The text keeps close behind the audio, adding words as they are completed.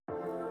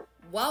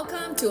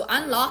Welcome to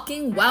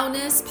Unlocking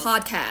Wellness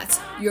Podcast,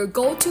 your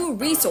go-to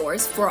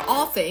resource for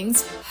all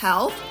things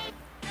health,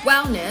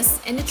 wellness,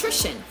 and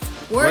nutrition.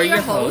 We're your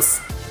hosts,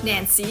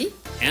 Nancy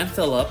and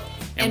Phillip,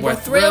 and we're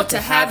thrilled to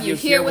have you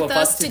here with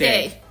us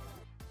today.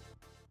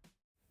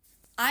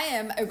 I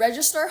am a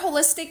registered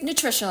holistic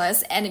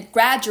nutritionist and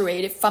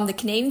graduated from the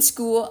Canadian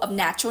School of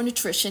Natural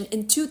Nutrition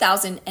in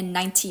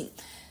 2019.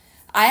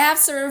 I have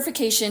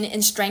certification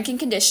in strength and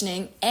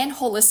conditioning and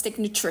holistic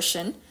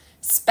nutrition,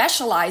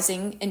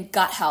 specializing in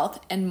gut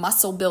health and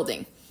muscle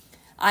building.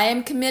 I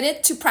am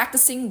committed to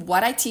practicing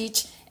what I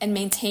teach and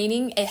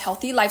maintaining a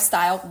healthy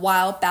lifestyle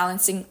while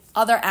balancing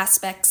other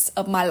aspects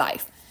of my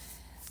life.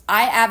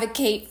 I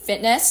advocate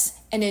fitness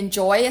and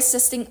enjoy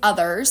assisting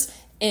others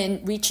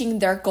in reaching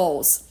their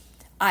goals.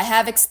 I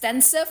have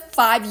extensive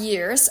 5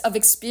 years of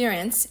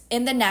experience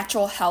in the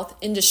natural health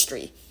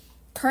industry.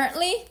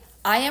 Currently,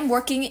 I am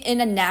working in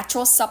a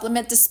natural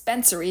supplement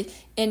dispensary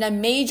in a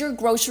major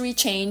grocery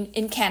chain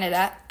in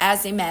Canada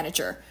as a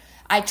manager.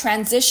 I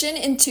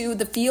transitioned into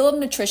the field of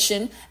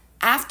nutrition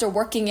after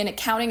working in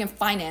accounting and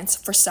finance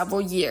for several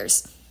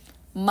years.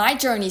 My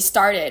journey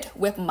started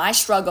with my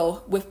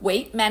struggle with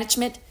weight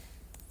management,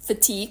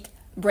 fatigue,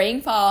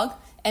 brain fog,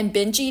 and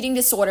binge eating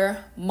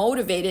disorder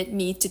motivated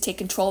me to take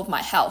control of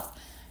my health.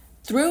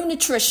 Through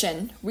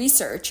nutrition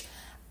research,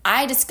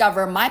 I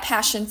discover my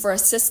passion for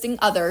assisting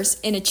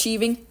others in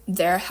achieving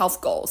their health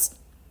goals.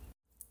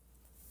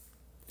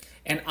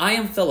 And I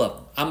am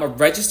Phillip. I'm a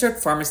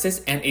registered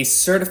pharmacist and a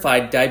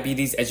certified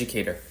diabetes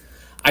educator.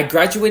 I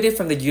graduated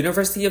from the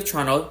University of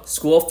Toronto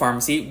School of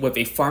Pharmacy with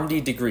a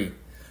PharmD degree.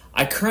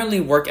 I currently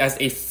work as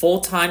a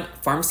full-time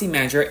pharmacy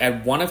manager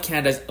at one of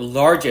Canada's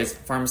largest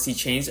pharmacy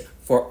chains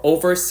for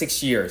over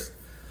 6 years.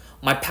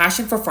 My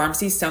passion for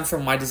pharmacy stems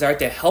from my desire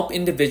to help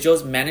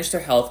individuals manage their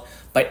health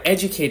by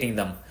educating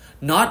them,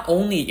 not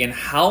only in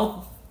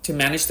how to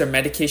manage their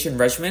medication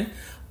regimen,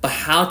 but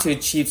how to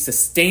achieve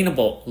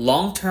sustainable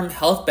long-term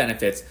health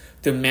benefits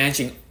through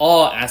managing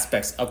all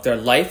aspects of their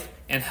life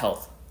and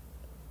health.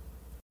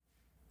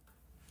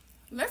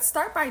 Let's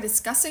start by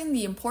discussing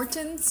the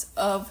importance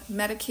of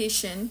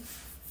medication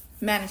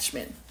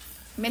management.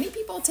 Many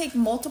people take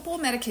multiple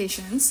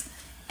medications,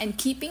 and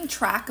keeping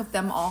track of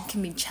them all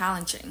can be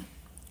challenging.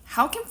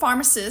 How can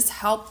pharmacists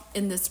help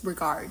in this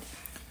regard?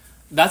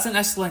 That's an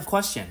excellent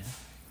question.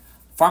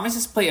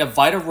 Pharmacists play a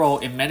vital role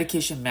in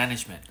medication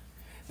management.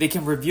 They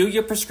can review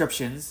your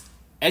prescriptions,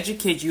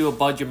 educate you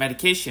about your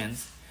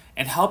medications,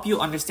 and help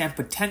you understand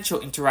potential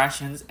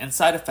interactions and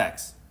side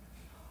effects.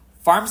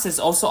 Pharmacists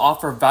also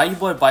offer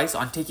valuable advice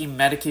on taking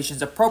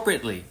medications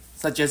appropriately,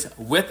 such as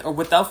with or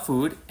without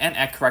food and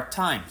at correct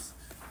times.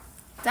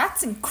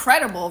 That's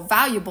incredible,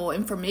 valuable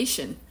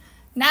information.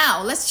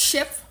 Now, let's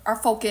shift our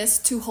focus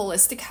to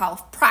holistic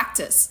health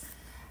practice.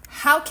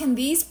 How can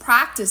these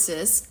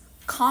practices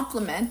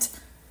complement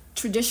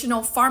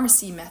traditional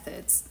pharmacy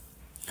methods?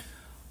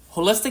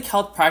 Holistic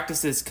health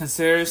practices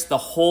considers the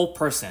whole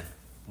person,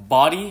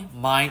 body,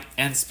 mind,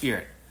 and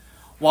spirit.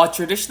 While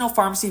traditional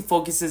pharmacy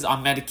focuses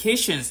on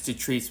medications to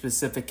treat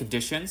specific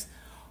conditions,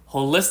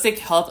 holistic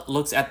health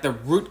looks at the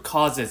root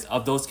causes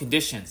of those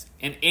conditions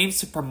and aims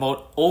to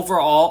promote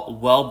overall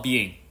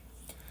well-being.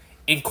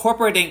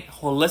 Incorporating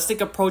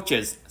holistic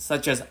approaches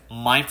such as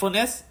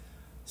mindfulness,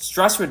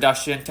 stress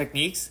reduction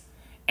techniques,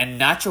 and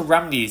natural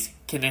remedies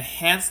can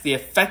enhance the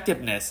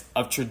effectiveness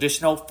of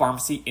traditional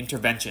pharmacy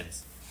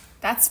interventions.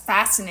 That's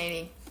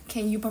fascinating.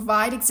 Can you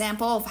provide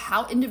example of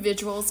how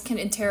individuals can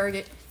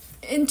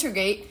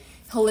integrate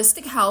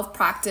holistic health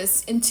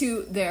practice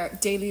into their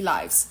daily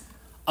lives?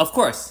 Of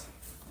course.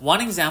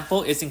 One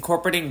example is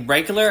incorporating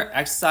regular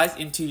exercise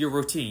into your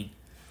routine.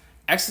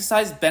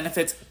 Exercise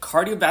benefits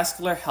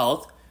cardiovascular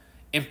health,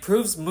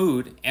 improves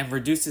mood, and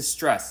reduces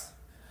stress.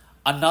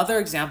 Another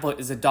example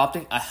is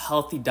adopting a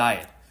healthy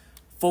diet,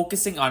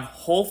 focusing on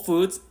whole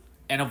foods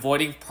and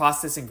avoiding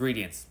processed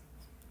ingredients.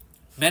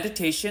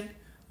 Meditation,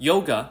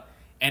 yoga,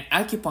 and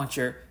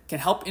acupuncture can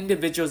help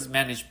individuals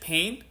manage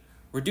pain,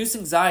 reduce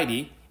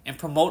anxiety, and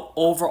promote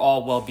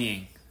overall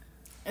well-being.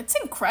 It's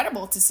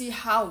incredible to see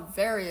how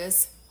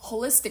various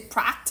holistic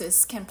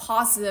practice can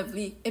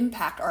positively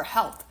impact our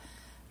health.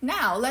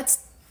 Now,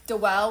 let's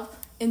delve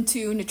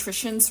into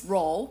nutrition's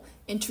role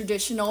in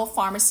traditional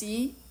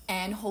pharmacy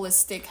and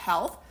holistic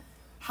health.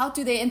 How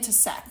do they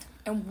intersect?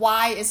 And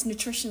why is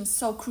nutrition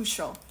so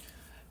crucial?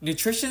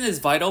 Nutrition is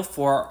vital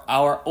for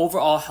our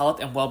overall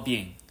health and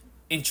well-being.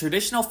 In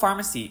traditional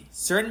pharmacy,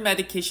 certain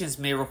medications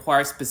may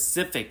require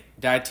specific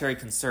dietary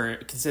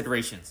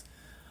considerations.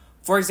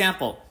 For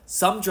example,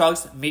 some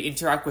drugs may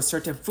interact with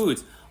certain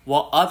foods,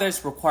 while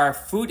others require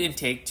food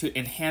intake to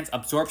enhance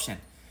absorption.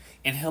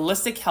 In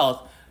holistic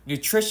health,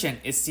 nutrition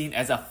is seen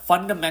as a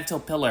fundamental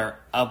pillar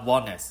of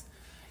wellness.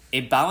 A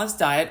balanced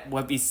diet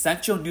with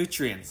essential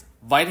nutrients,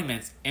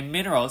 vitamins, and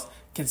minerals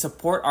can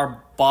support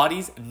our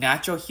body's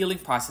natural healing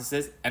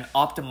processes and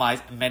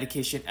optimize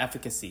medication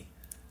efficacy.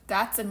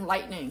 That's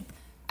enlightening.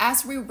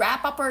 As we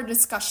wrap up our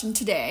discussion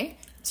today,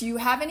 do you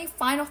have any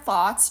final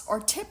thoughts or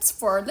tips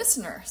for our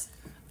listeners?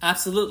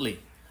 Absolutely.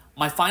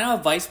 My final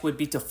advice would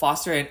be to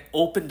foster an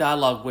open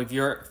dialogue with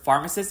your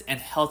pharmacists and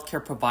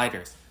healthcare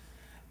providers.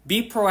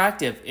 Be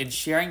proactive in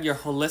sharing your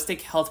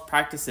holistic health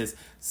practices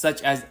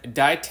such as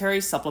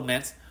dietary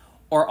supplements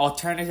or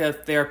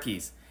alternative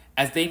therapies,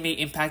 as they may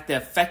impact the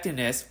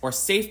effectiveness or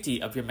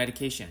safety of your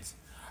medications.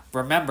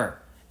 Remember,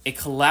 a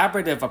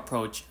collaborative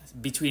approach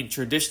between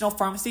traditional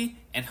pharmacy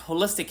and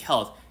holistic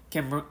health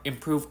can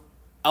improve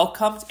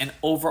outcomes and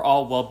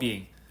overall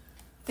well-being.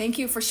 Thank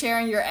you for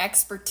sharing your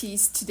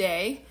expertise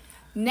today.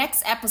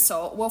 Next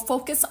episode, we'll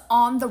focus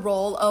on the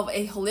role of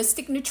a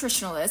holistic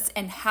nutritionalist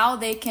and how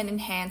they can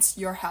enhance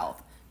your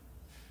health.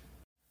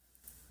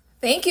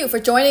 Thank you for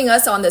joining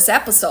us on this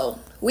episode.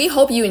 We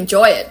hope you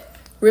enjoy it.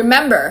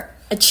 Remember,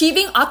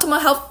 achieving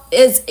optimal health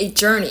is a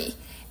journey,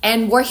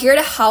 and we're here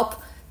to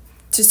help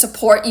to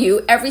support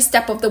you every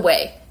step of the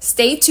way.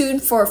 Stay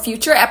tuned for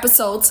future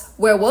episodes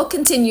where we'll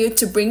continue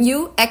to bring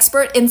you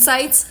expert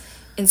insights,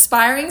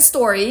 inspiring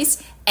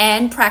stories,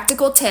 and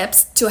practical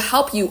tips to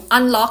help you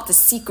unlock the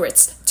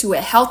secrets to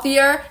a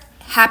healthier,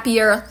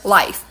 happier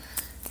life.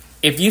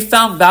 If you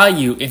found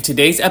value in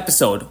today's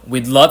episode,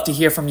 we'd love to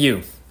hear from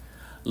you.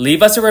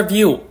 Leave us a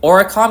review or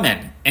a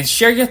comment and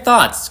share your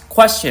thoughts,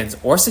 questions,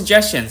 or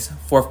suggestions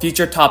for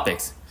future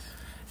topics.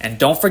 And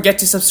don't forget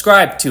to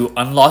subscribe to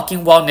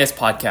Unlocking Wellness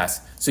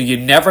Podcast so you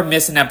never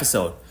miss an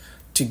episode.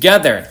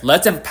 Together,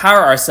 let's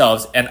empower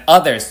ourselves and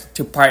others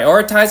to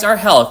prioritize our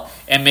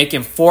health and make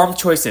informed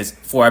choices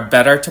for a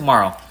better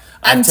tomorrow.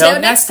 Until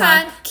next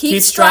time,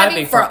 keep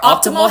striving for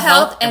optimal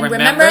health and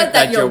remember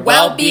that your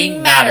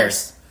well-being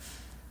matters.